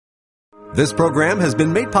This program has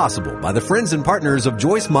been made possible by the friends and partners of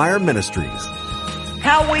Joyce Meyer Ministries.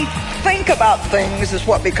 How we think about things is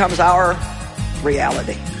what becomes our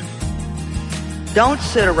reality. Don't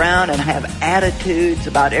sit around and have attitudes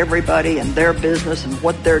about everybody and their business and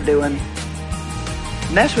what they're doing.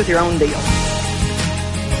 Mess with your own deal.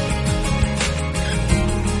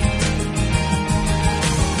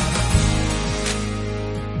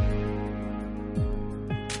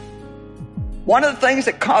 One of the things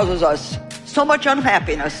that causes us so much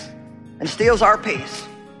unhappiness and steals our peace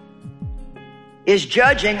is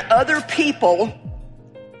judging other people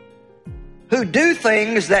who do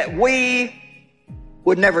things that we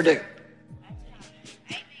would never do.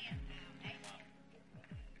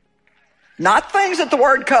 Not things that the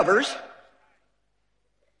Word covers.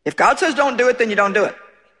 If God says don't do it, then you don't do it.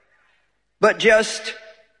 But just,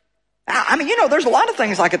 there's a lot of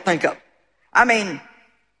things I could think of. I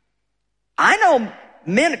know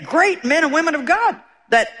great men and women of God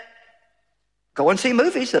that go and see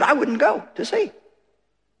movies that I wouldn't go to see.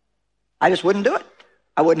 I just wouldn't do it.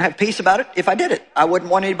 I wouldn't have peace about it if I did it. I wouldn't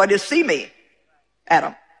want anybody to see me at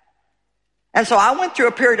them. And so I went through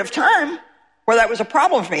a period of time where that was a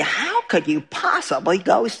problem for me. How could you possibly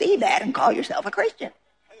go see that and call yourself a Christian?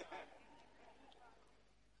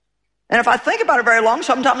 And if I think about it very long,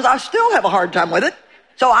 sometimes I still have a hard time with it.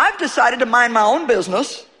 So I've decided to mind my own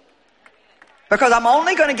business, because I'm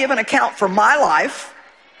only going to give an account for my life.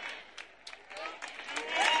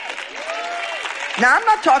 Now, I'm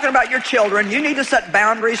not talking about your children. You need to set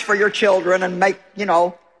boundaries for your children and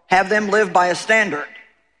have them live by a standard.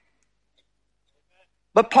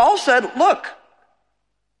 But Paul said, look,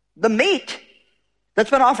 the meat that's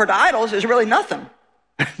been offered to idols is really nothing.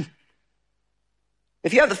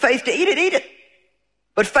 If you have the faith to eat it, eat it.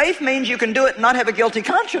 But faith means you can do it and not have a guilty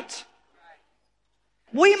conscience.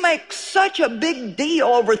 We make such a big deal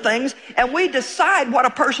over things, and we decide what a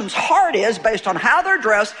person's heart is based on how they're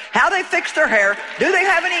dressed, how they fix their hair, do they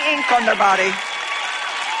have any ink on their body?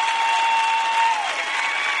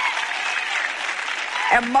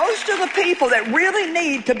 And most of the people that really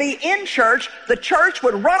need to be in church, the church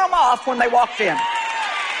would run them off when they walked in.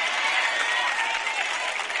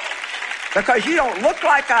 Because you don't look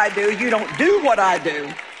like I do, you don't do what I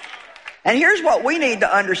do. And here's what we need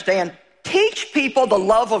to understand. Teach people the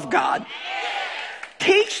love of God.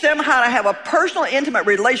 Teach them how to have a personal, intimate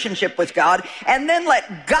relationship with God, and then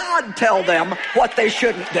let God tell them what they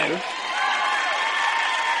shouldn't do.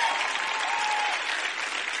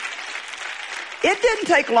 It didn't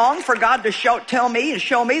take long for God to show me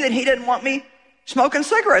that He didn't want me smoking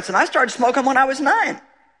cigarettes, and I started smoking when I was 9.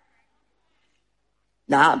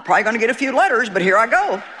 Now, I'm probably going to get a few letters, but here I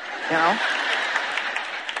go,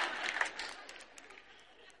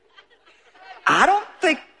 I don't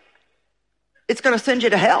think it's going to send you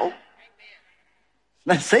to hell.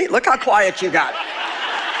 Let's see. Look how quiet you got.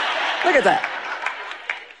 Look at that.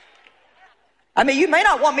 You may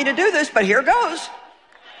not want me to do this, but here goes.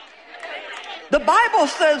 The Bible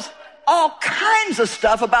says all kinds of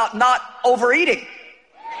stuff about not overeating.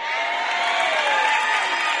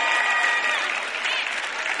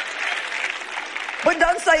 But it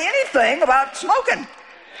doesn't say anything about smoking.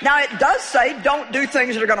 Now, it does say don't do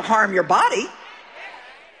things that are going to harm your body.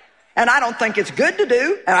 And I don't think it's good to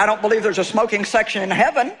do. And I don't believe there's a smoking section in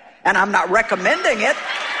heaven. And I'm not recommending it.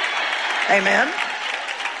 Amen.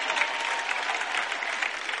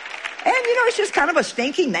 And, it's just kind of a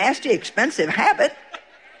stinky, nasty, expensive habit.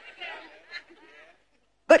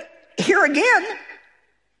 But here again,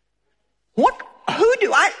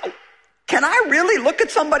 can I really look at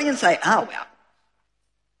somebody and say, oh, well,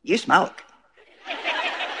 you smoke.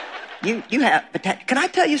 You have, can I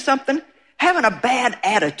tell you something? Having a bad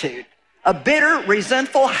attitude, a bitter,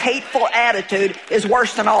 resentful, hateful attitude is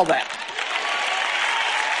worse than all that.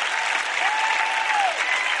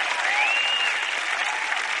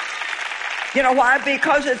 You know why?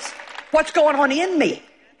 Because it's what's going on in me.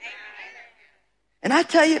 And I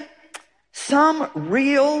tell you, some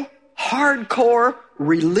real hardcore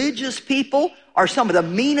religious people are some of the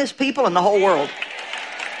meanest people in the whole world.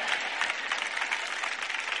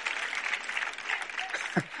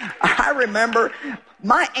 I remember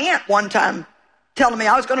my aunt one time telling me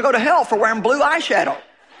I was going to go to hell for wearing blue eyeshadow.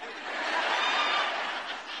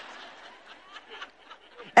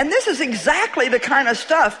 And this is exactly the kind of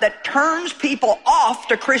stuff that turns people off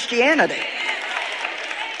to Christianity.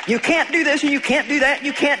 You can't do this and you can't do that, and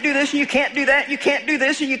you can't do this and you can't do that, and you can't do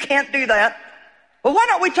this and you can't do that. Well, why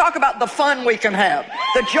don't we talk about the fun we can have,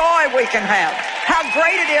 the joy we can have, how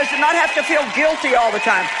great it is to not have to feel guilty all the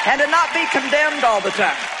time and to not be condemned all the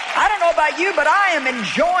time. I don't know about you, but I am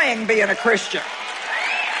enjoying being a Christian.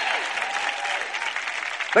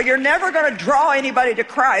 But you're never going to draw anybody to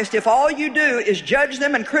Christ if all you do is judge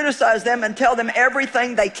them and criticize them and tell them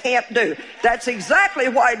everything they can't do. That's exactly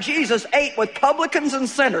why Jesus ate with publicans and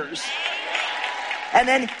sinners. And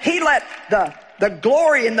then he let the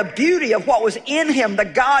glory and the beauty of what was in him, the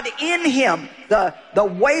God in him, the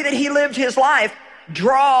way that he lived his life,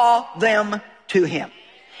 draw them to him.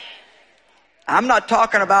 I'm not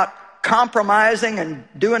talking about compromising and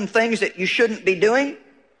doing things that you shouldn't be doing,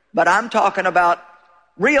 but I'm talking about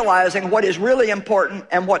realizing what is really important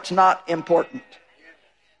and what's not important.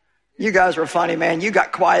 You guys were funny, man. You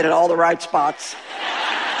got quiet at all the right spots.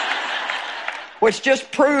 Which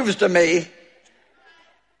just proves to me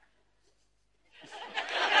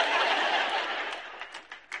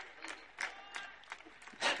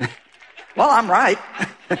well, I'm right.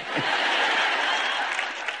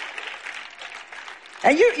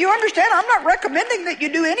 And you understand, I'm not recommending that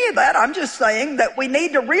you do any of that. I'm just saying that we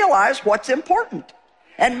need to realize what's important.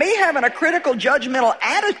 And me having a critical, judgmental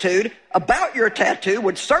attitude about your tattoo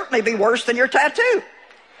would certainly be worse than your tattoo.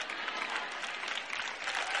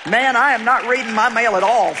 Man, I am not reading my mail at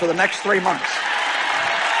all for the next 3 months.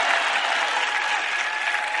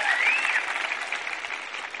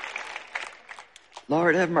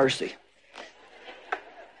 Lord have mercy.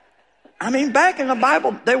 I mean, back in the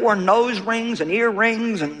Bible, there were nose rings and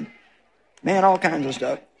earrings and, man, all kinds of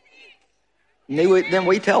stuff. Then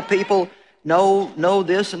we tell people, no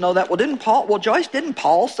this and no that. Well, Joyce, didn't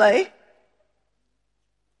Paul say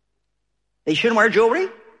they shouldn't wear jewelry?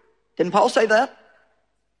 Didn't Paul say that?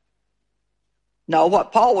 No,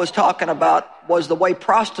 what Paul was talking about was the way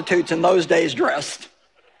prostitutes in those days dressed.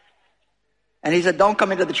 And he said, don't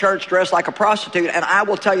come into the church dressed like a prostitute, and I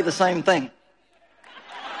will tell you the same thing.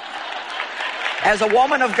 As a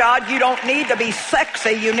woman of God, you don't need to be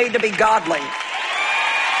sexy, you need to be godly.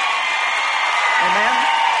 Amen?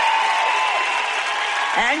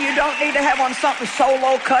 And you don't need to have on something so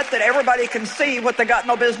low cut that everybody can see what they got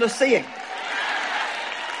no business seeing.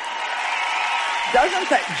 Doesn't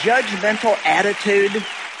that judgmental attitude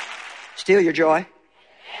steal your joy?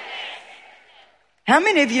 How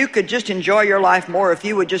many of you could just enjoy your life more if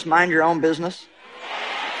you would just mind your own business?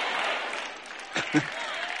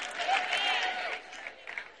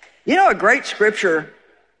 You know, a great scripture,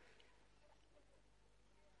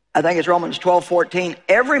 I think it's Romans 12:14.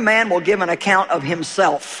 Every man will give an account of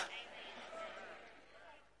himself.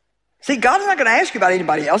 See, God's not going to ask you about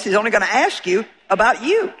anybody else. He's only going to ask you about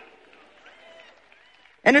you.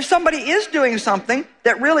 And if somebody is doing something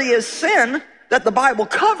that really is sin that the Bible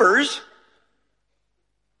covers,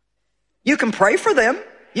 you can pray for them.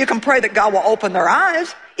 You can pray that God will open their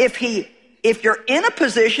eyes. If you're in a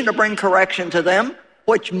position to bring correction to them,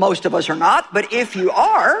 which most of us are not, but if you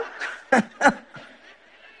are,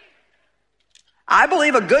 I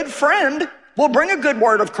believe a good friend will bring a good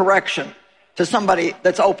word of correction to somebody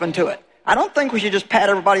that's open to it. I don't think we should just pat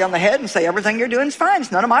everybody on the head and say everything you're doing is fine.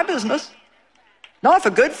 It's none of my business. No, if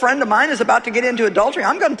a good friend of mine is about to get into adultery,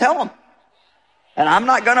 I'm going to tell them. And I'm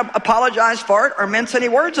not going to apologize for it or mince any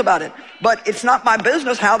words about it. But it's not my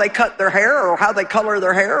business how they cut their hair or how they color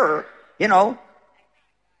their hair or,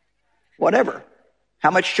 whatever. How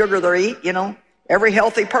much sugar they eat, Every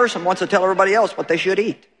healthy person wants to tell everybody else what they should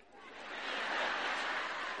eat.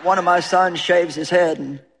 One of my sons shaves his head,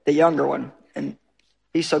 and the younger one, and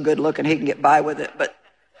he's so good looking he can get by with it. But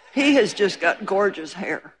he has just got gorgeous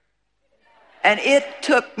hair. And it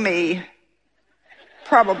took me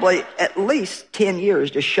probably at least 10 years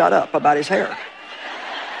to shut up about his hair.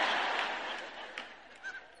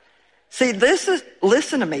 See,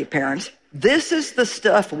 listen to me, parents. This is the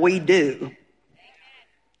stuff we do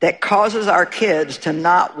that causes our kids to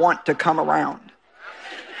not want to come around.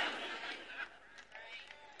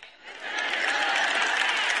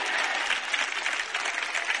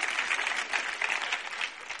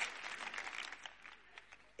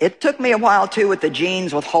 It took me a while, too, with the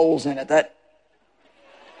jeans with holes in it.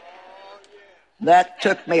 That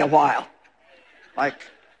took me a while. Like,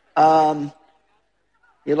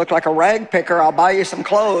 you look like a rag picker. I'll buy you some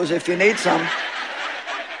clothes if you need some.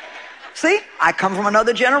 See, I come from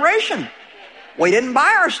another generation. We didn't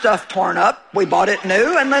buy our stuff torn up. We bought it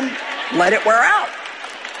new and then let it wear out.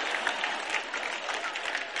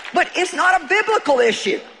 But it's not a biblical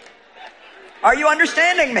issue. Are you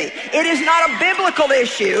understanding me? It is not a biblical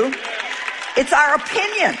issue. It's our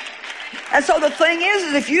opinion. And so the thing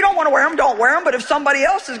is if you don't want to wear them, don't wear them. But if somebody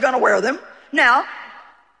else is going to wear them, now,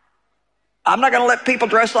 I'm not going to let people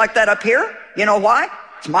dress like that up here. You know why?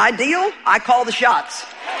 It's my deal. I call the shots.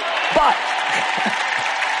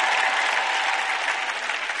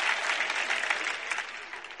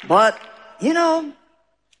 But,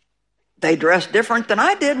 They dress different than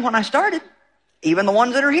I did when I started, even the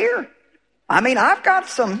ones that are here. I mean, I've got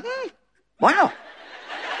some, wow.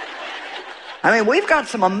 I mean, we've got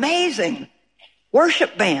some amazing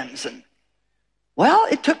worship bands. And, well,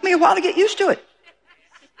 it took me a while to get used to it.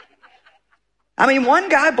 I mean, one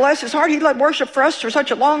guy, bless his heart, he led worship for us for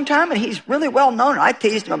such a long time, and he's really well known. I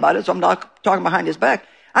teased him about it, so I'm not talking behind his back.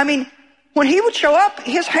 I mean, when he would show up,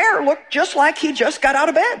 his hair looked just like he just got out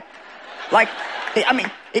of bed. Like, I mean,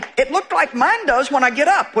 it looked like mine does when I get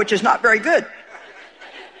up, which is not very good.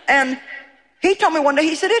 And he told me one day,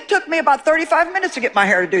 he said, it took me about 35 minutes to get my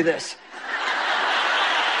hair to do this.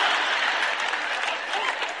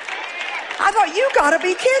 I thought, you gotta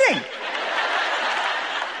be kidding.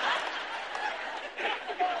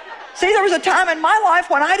 See, there was a time in my life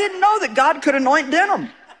when I didn't know that God could anoint denim.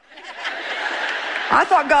 I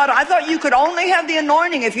thought you could only have the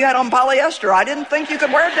anointing if you had on polyester. I didn't think you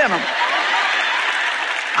could wear denim.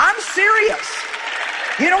 I'm serious.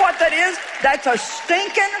 You know what that is? That's a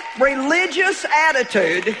stinking religious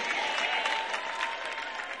attitude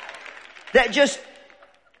that just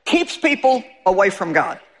keeps people away from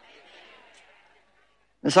God.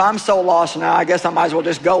 And so I'm so lost now, I guess I might as well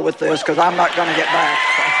just go with this because I'm not going to get back.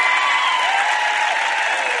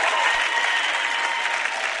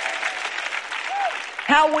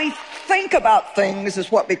 How we think about things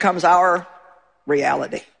is what becomes our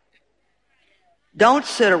reality. Don't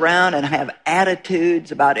sit around and have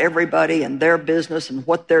attitudes about everybody and their business and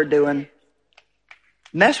what they're doing.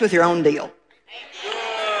 Mess with your own deal.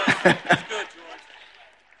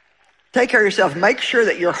 Take care of yourself. Make sure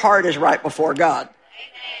that your heart is right before God.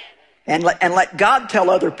 And let God tell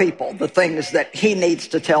other people the things that he needs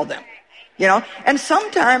to tell them. You know, and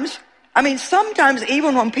sometimes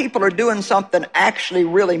even when people are doing something actually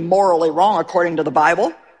really morally wrong according to the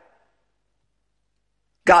Bible,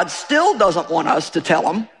 God still doesn't want us to tell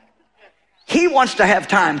them. He wants to have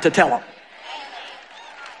time to tell them.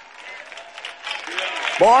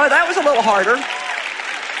 Boy, that was a little harder.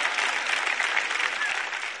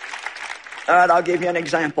 All right, I'll give you an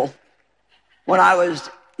example. When I was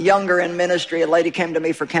younger in ministry, a lady came to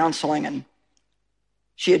me for counseling, and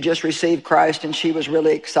she had just received Christ, and she was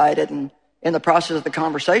really excited. And in the process of the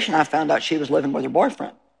conversation, I found out she was living with her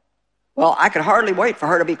boyfriend. Well, I could hardly wait for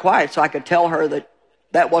her to be quiet so I could tell her that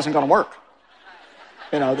that wasn't going to work.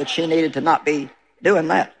 You know, that she needed to not be doing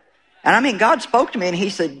that. And I mean, God spoke to me and he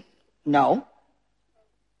said, no.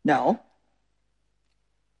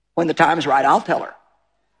 When the time's right, I'll tell her.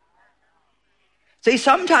 See,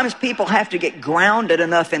 sometimes people have to get grounded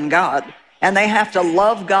enough in God, and they have to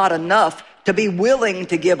love God enough to be willing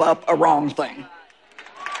to give up a wrong thing.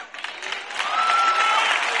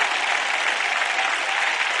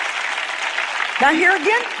 Now here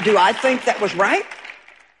again, do I think that was right?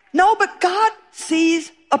 No, but God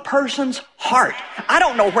sees a person's heart. I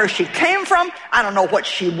don't know where she came from. I don't know what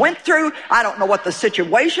she went through. I don't know what the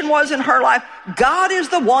situation was in her life. God is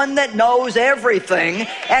the one that knows everything,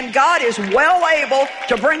 and God is well able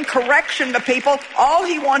to bring correction to people. All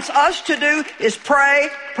he wants us to do is pray,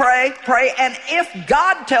 pray, pray, and if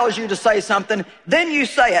God tells you to say something, then you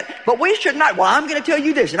say it. But we should not, well, I'm going to tell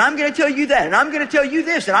you this, and I'm going to tell you that, and I'm going to tell you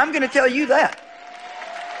this, and I'm going to tell you that.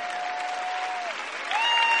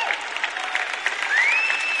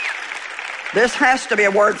 This has to be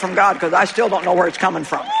a word from God because I still don't know where it's coming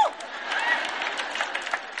from.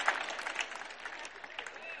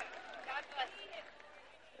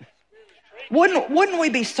 Wouldn't we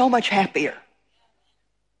be so much happier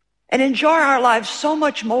and enjoy our lives so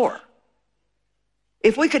much more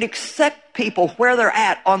if we could accept people where they're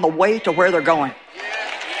at on the way to where they're going?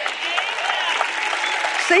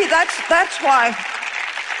 See, that's why,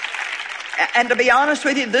 and to be honest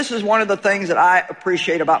with you, this is one of the things that I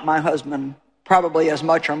appreciate about my husband probably as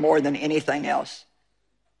much or more than anything else.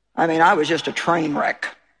 I mean, I was just a train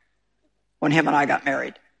wreck when him and I got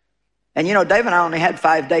married. And you know, Dave and I only had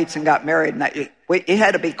 5 dates and got married, and it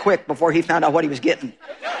had to be quick before he found out what he was getting.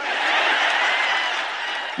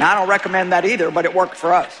 Now, I don't recommend that either, but it worked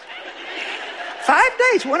for us. 5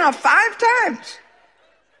 dates, went out 5 times.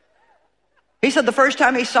 He said the first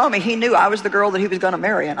time he saw me, he knew I was the girl that he was going to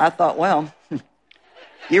marry. And I thought, well,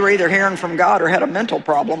 you were either hearing from God or had a mental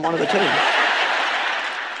problem, one of the two.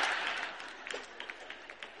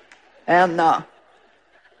 And,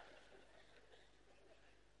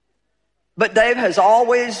 but Dave has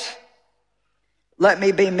always let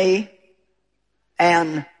me be me.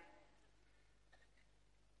 And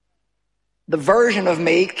the version of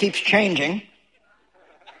me keeps changing.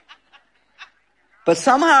 But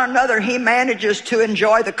somehow or another, he manages to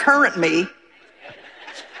enjoy the current me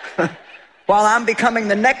while I'm becoming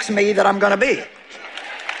the next me that I'm going to be.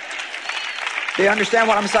 Do you understand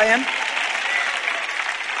what I'm saying?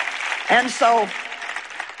 And so,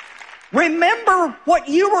 remember what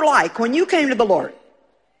you were like when you came to the Lord.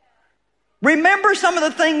 Remember some of the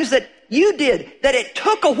things that you did, that it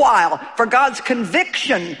took a while for God's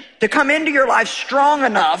conviction to come into your life strong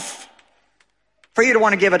enough for you to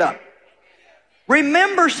want to give it up.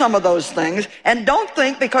 Remember some of those things, and don't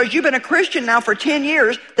think because you've been a Christian now for 10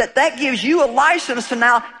 years that that gives you a license to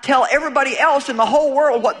now tell everybody else in the whole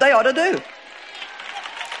world what they ought to do.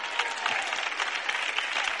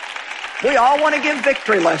 We all want to give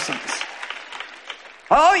victory lessons.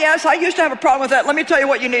 Oh yes, I used to have a problem with that. Let me tell you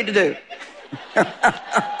what you need to do.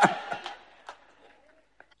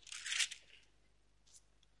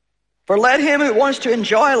 For let him who wants to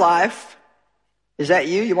enjoy life, is that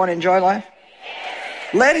you? You want to enjoy life?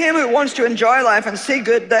 Let him who wants to enjoy life and see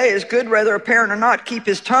good days, good whether apparent or not, keep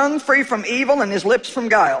his tongue free from evil and his lips from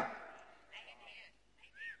guile.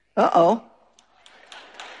 Uh-oh.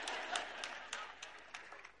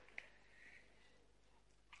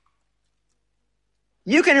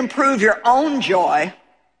 You can improve your own joy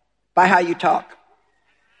by how you talk.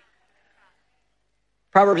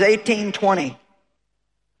 Proverbs 18:20.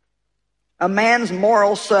 A man's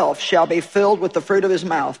moral self shall be filled with the fruit of his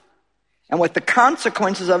mouth, and with the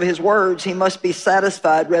consequences of his words he must be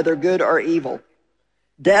satisfied, whether good or evil.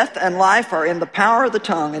 Death and life are in the power of the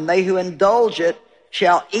tongue, and they who indulge it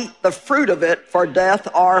shall eat the fruit of it, for death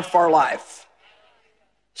or for life.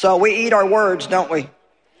 So we eat our words, don't we?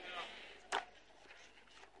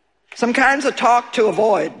 Some kinds of talk to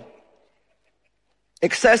avoid.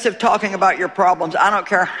 Excessive talking about your problems. I don't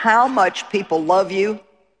care how much people love you.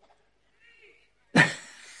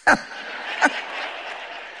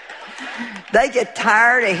 They get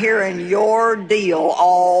tired of hearing your deal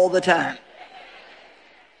all the time.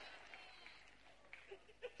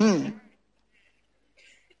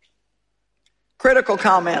 Critical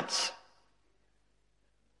comments.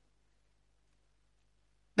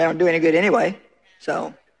 They don't do any good anyway.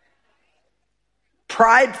 So,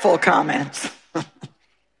 prideful comments.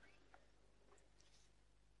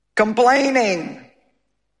 Complaining.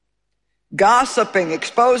 Gossiping,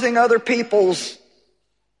 exposing other people's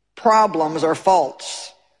problems or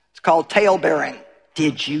faults. It's called tale-bearing.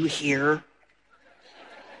 Did you hear?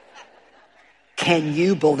 Can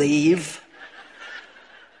you believe?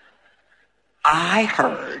 I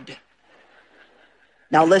heard.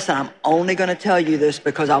 Now listen, I'm only going to tell you this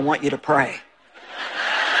because I want you to pray.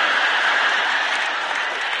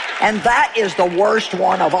 And that is the worst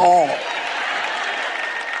one of all.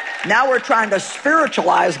 Now we're trying to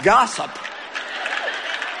spiritualize gossip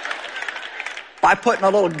by putting a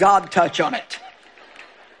little God touch on it.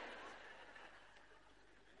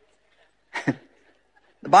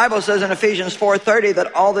 The Bible says in Ephesians 4:30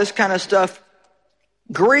 that all this kind of stuff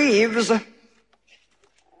grieves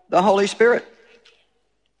the Holy Spirit.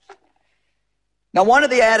 Now, one of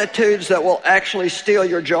the attitudes that will actually steal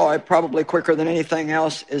your joy probably quicker than anything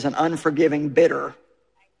else is an unforgiving, bitter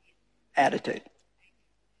attitude.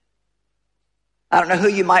 I don't know who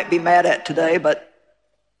you might be mad at today, but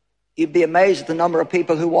you'd be amazed at the number of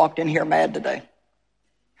people who walked in here mad today.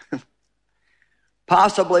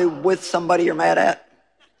 Possibly with somebody you're mad at.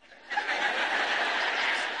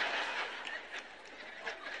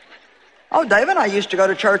 Oh, Dave and I used to go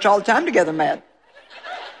to church all the time together mad.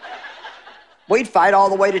 We'd fight all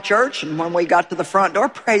the way to church, and when we got to the front door,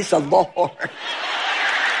 praise the Lord.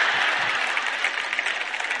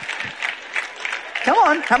 Come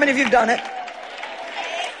on, how many of you have done it?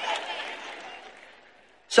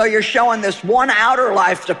 So you're showing this one outer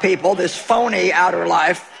life to people, this phony outer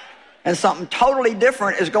life, and something totally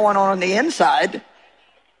different is going on the inside.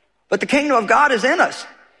 But the kingdom of God is in us.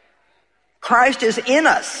 Christ is in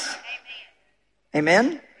us.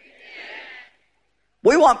 Amen?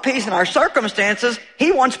 We want peace in our circumstances.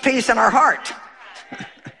 He wants peace in our heart.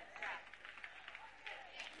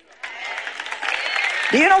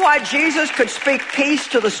 Do you know why Jesus could speak peace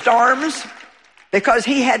to the storms? Because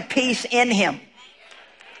he had peace in him.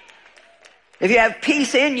 If you have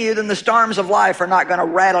peace in you, then the storms of life are not going to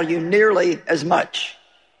rattle you nearly as much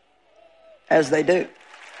as they do.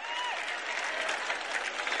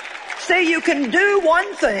 See, you can do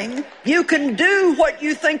one thing. You can do what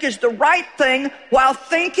you think is the right thing while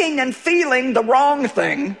thinking and feeling the wrong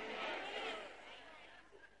thing.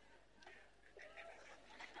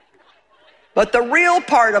 But the real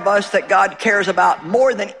part of us that God cares about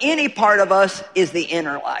more than any part of us is the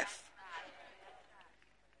inner life.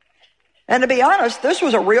 And to be honest, this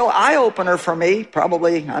was a real eye-opener for me,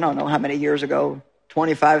 probably, I don't know how many years ago,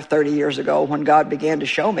 25, 30 years ago, when God began to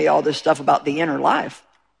show me all this stuff about the inner life.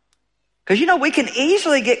 Because, we can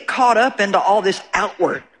easily get caught up into all this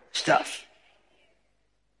outward stuff.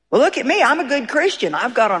 Well, look at me. I'm a good Christian.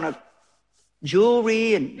 I've got on a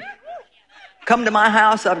jewelry and come to my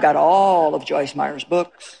house. I've got all of Joyce Meyer's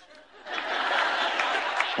books.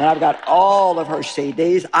 And I've got all of her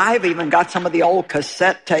CDs. I've even got some of the old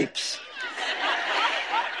cassette tapes.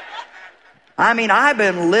 I mean, I've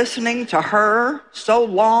been listening to her so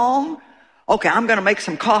long. Okay, I'm going to make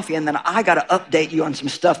some coffee, and then I got to update you on some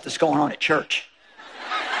stuff that's going on at church.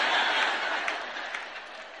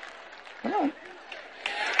 Come on.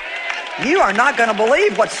 You are not going to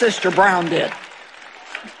believe what Sister Brown did.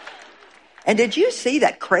 And did you see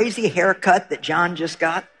that crazy haircut that John just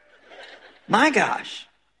got? My gosh.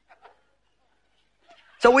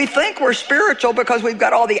 So we think we're spiritual because we've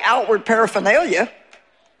got all the outward paraphernalia.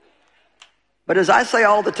 But as I say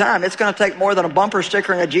all the time, it's going to take more than a bumper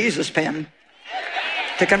sticker and a Jesus pen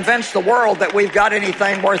to convince the world that we've got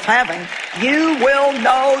anything worth having. You will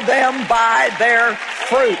know them by their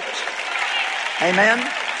fruit. Amen?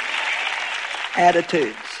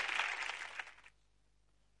 Attitudes.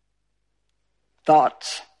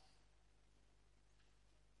 Thoughts.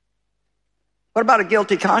 What about a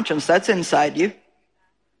guilty conscience? That's inside you.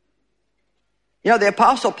 The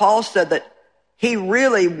Apostle Paul said that he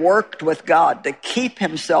really worked with God to keep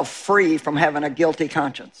himself free from having a guilty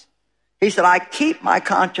conscience. He said, I keep my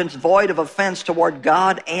conscience void of offense toward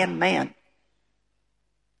God and man.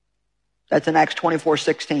 That's in Acts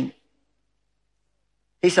 24:16.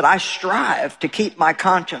 He said, I strive to keep my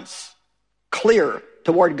conscience clear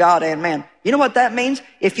toward God and man. You know what that means?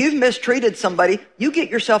 If you've mistreated somebody, you get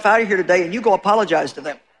yourself out of here today and you go apologize to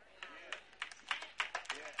them.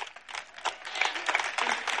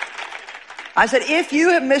 I said, if you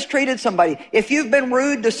have mistreated somebody, if you've been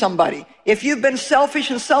rude to somebody, if you've been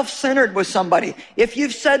selfish and self-centered with somebody, if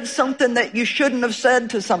you've said something that you shouldn't have said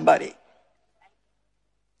to somebody,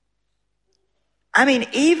 I mean,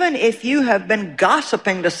 even if you have been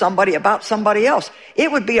gossiping to somebody about somebody else,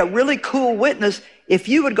 it would be a really cool witness if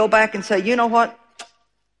you would go back and say, you know what?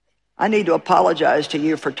 I need to apologize to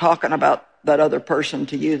you for talking about that other person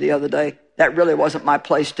to you the other day. That really wasn't my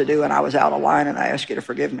place to do, and I was out of line, and I ask you to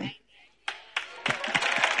forgive me.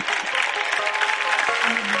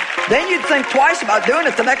 Then you'd think twice about doing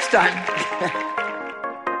it the next time.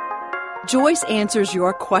 Joyce answers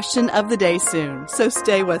your question of the day soon, so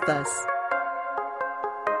stay with us.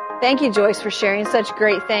 Thank you, Joyce, for sharing such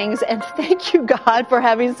great things. And thank you, God, for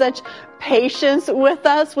having such patience with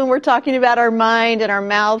us when we're talking about our mind and our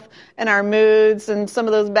mouth and our moods and some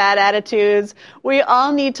of those bad attitudes. We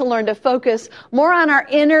all need to learn to focus more on our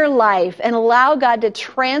inner life and allow God to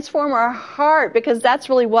transform our heart, because that's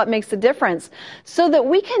really what makes the difference, so that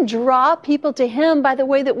we can draw people to Him by the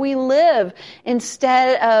way that we live,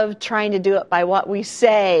 instead of trying to do it by what we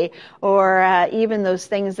say or even those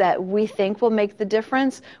things that we think will make the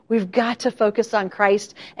difference. We've got to focus on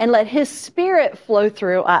Christ and let His Spirit flow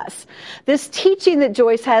through us. This teaching that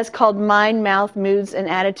Joyce has called Mind, Mouth, Moods, and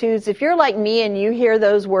Attitudes, if you're like me and you hear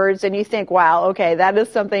those words and you think, wow, okay, that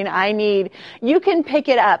is something I need, you can pick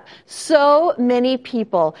it up. So many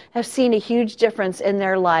people have seen a huge difference in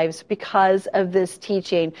their lives because of this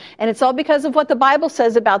teaching. And it's all because of what the Bible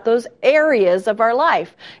says about those areas of our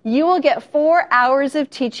life. You will get 4 hours of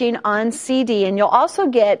teaching on CD, and you'll also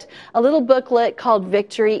get a little booklet called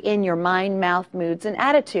Victory in Your Mind, Mouth, Moods, and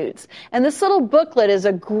Attitudes. And this little booklet is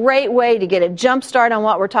a great way to get a jump start on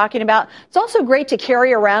what we're talking about. It's also great to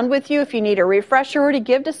carry around with you if you need a refresher or to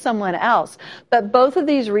give to someone else. But both of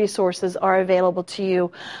these resources are available to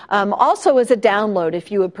you also as a download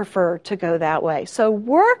if you would prefer to go that way. So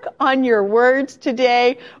work on your words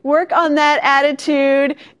today. Work on that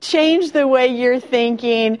attitude. Change the way you're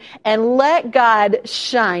thinking and let God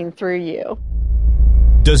shine through you.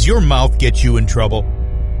 Does your mouth get you in trouble?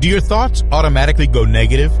 Do your thoughts automatically go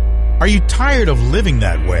negative? Are you tired of living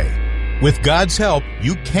that way? With God's help,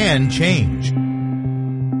 you can change.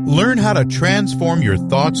 Learn how to transform your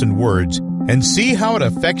thoughts and words and see how it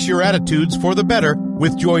affects your attitudes for the better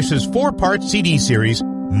with Joyce's 4-part CD series,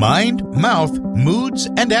 Mind, Mouth, Moods,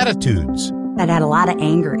 and Attitudes. I'd had a lot of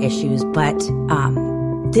anger issues, but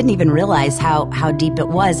didn't even realize how deep it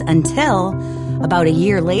was until about a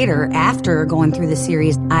year later, after going through the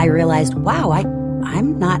series, I realized, wow,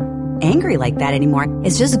 I'm not angry like that anymore.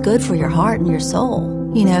 It's just good for your heart and your soul,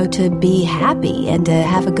 to be happy and to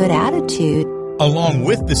have a good attitude. Along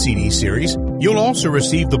with the CD series, you'll also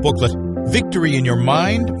receive the booklet, Victory in Your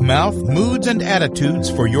Mind, Mouth, Moods, and Attitudes,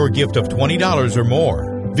 for your gift of $20 or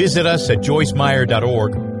more. Visit us at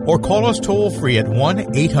joycemeyer.org or call us toll-free at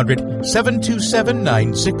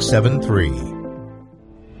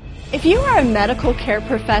 1-800-727-9673. If you are a medical care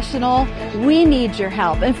professional, we need your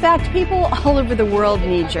help. In fact, people all over the world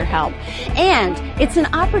need your help. And it's an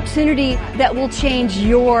opportunity that will change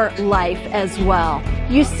your life as well.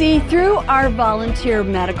 You see, through our volunteer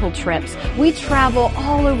medical trips, we travel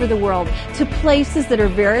all over the world to places that are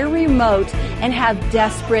very remote and have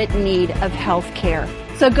desperate need of health care.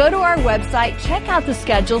 So go to our website, check out the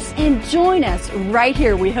schedules, and join us right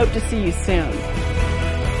here. We hope to see you soon.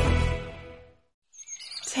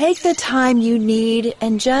 Take the time you need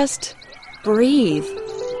and just breathe.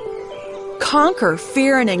 Conquer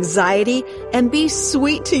fear and anxiety and be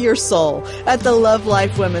sweet to your soul at the Love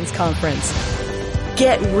Life Women's Conference.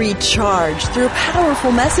 Get recharged through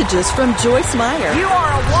powerful messages from Joyce Meyer. You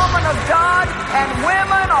are a woman of God, and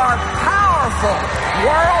women are powerful.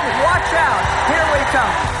 World, watch out. Here we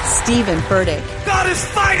come. Stephen Furtick. God is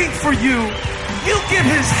fighting for you. You get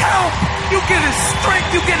his help. You get his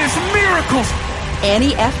strength. You get his miracles.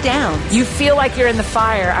 Annie F. Downs. You feel like you're in the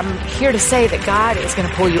fire. I'm here to say that God is going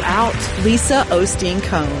to pull you out. Lisa Osteen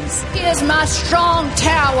Combs. He is my strong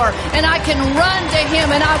tower, and I can run to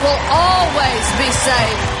him, and I will always be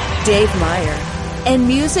safe. Dave Meyer. And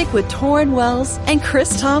music with Torrin Wells and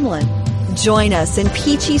Chris Tomlin. Join us in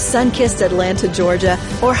peachy, sun-kissed Atlanta, Georgia,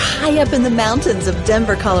 or high up in the mountains of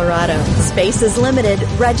Denver, Colorado. Space is limited.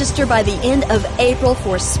 Register by the end of April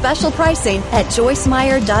for special pricing at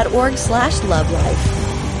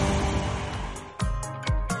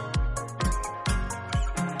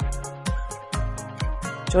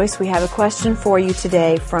joycemeyer.org/lovelife. Joyce, we have a question for you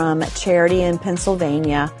today from Charity in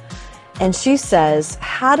Pennsylvania. And she says,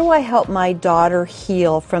 how do I help my daughter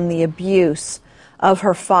heal from the abuse of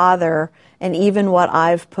her father and even what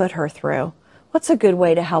I've put her through? What's a good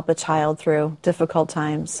way to help a child through difficult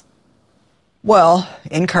times? Well,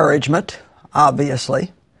 encouragement,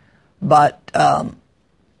 obviously. But,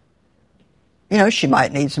 she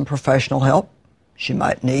might need some professional help. She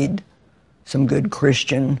might need some good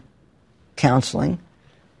Christian counseling.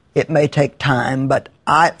 It may take time, but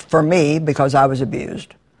for me, because I was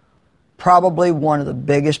abused, probably one of the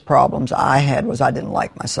biggest problems I had was I didn't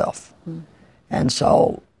like myself. And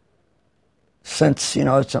so, since,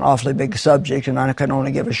 it's an awfully big subject and I can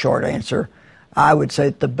only give a short answer, I would say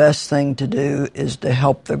the best thing to do is to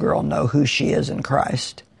help the girl know who she is in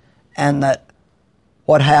Christ and that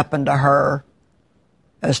what happened to her,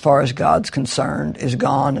 as far as God's concerned, is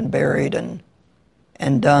gone and buried and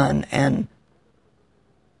done, and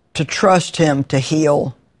to trust him to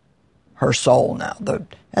heal her soul now.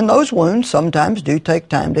 And those wounds sometimes do take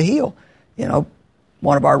time to heal.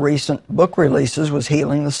 One of our recent book releases was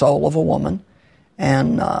Healing the Soul of a Woman.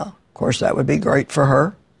 And, of course, that would be great for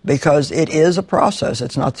her because it is a process.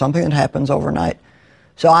 It's not something that happens overnight.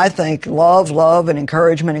 So I think love, and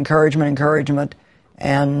encouragement,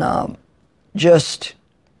 and just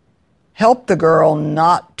help the girl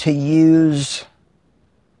not to use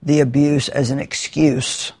the abuse as an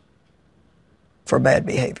excuse for bad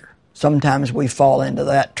behavior. Sometimes we fall into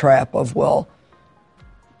that trap of,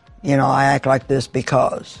 I act like this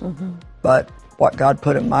because. But what God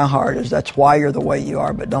put in my heart is that's why you're the way you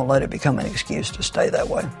are, but don't let it become an excuse to stay that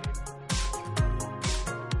way.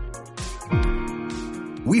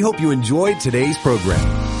 We hope you enjoyed today's program.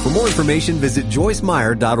 For more information, visit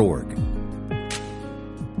joycemeyer.org.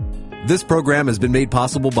 This program has been made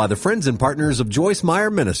possible by the friends and partners of Joyce Meyer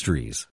Ministries.